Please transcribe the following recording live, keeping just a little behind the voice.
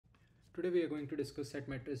Today we are going to discuss set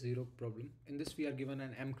matrix 0 problem. In this we are given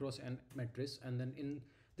an m cross n matrix, and then in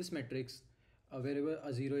this matrix wherever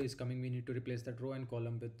a 0 is coming we need to replace that row and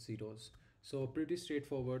column with zeros. So pretty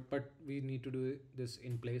straightforward, but we need to do this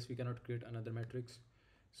in place. We cannot create another matrix.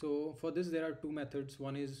 So for this there are two methods.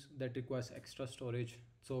 One is that requires extra storage.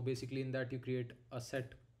 So basically in that you create a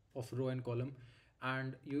set of row and column,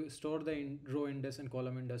 and you store the row index and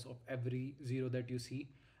column index of every 0 that you see,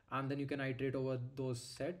 and then you can iterate over those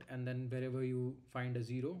set, and then wherever you find a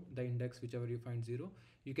 0, the index whichever you find 0,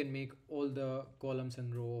 you can make all the columns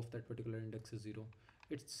and row of that particular index is 0.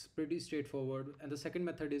 It's pretty straightforward. And the second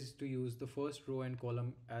method is to use the first row and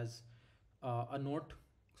column as a note.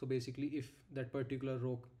 So basically if that particular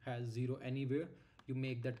row has 0 anywhere, you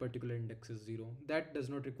make that particular index as 0. That does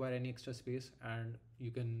not require any extra space, and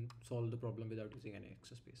you can solve the problem without using any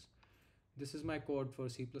extra space. This is my code for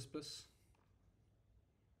C++.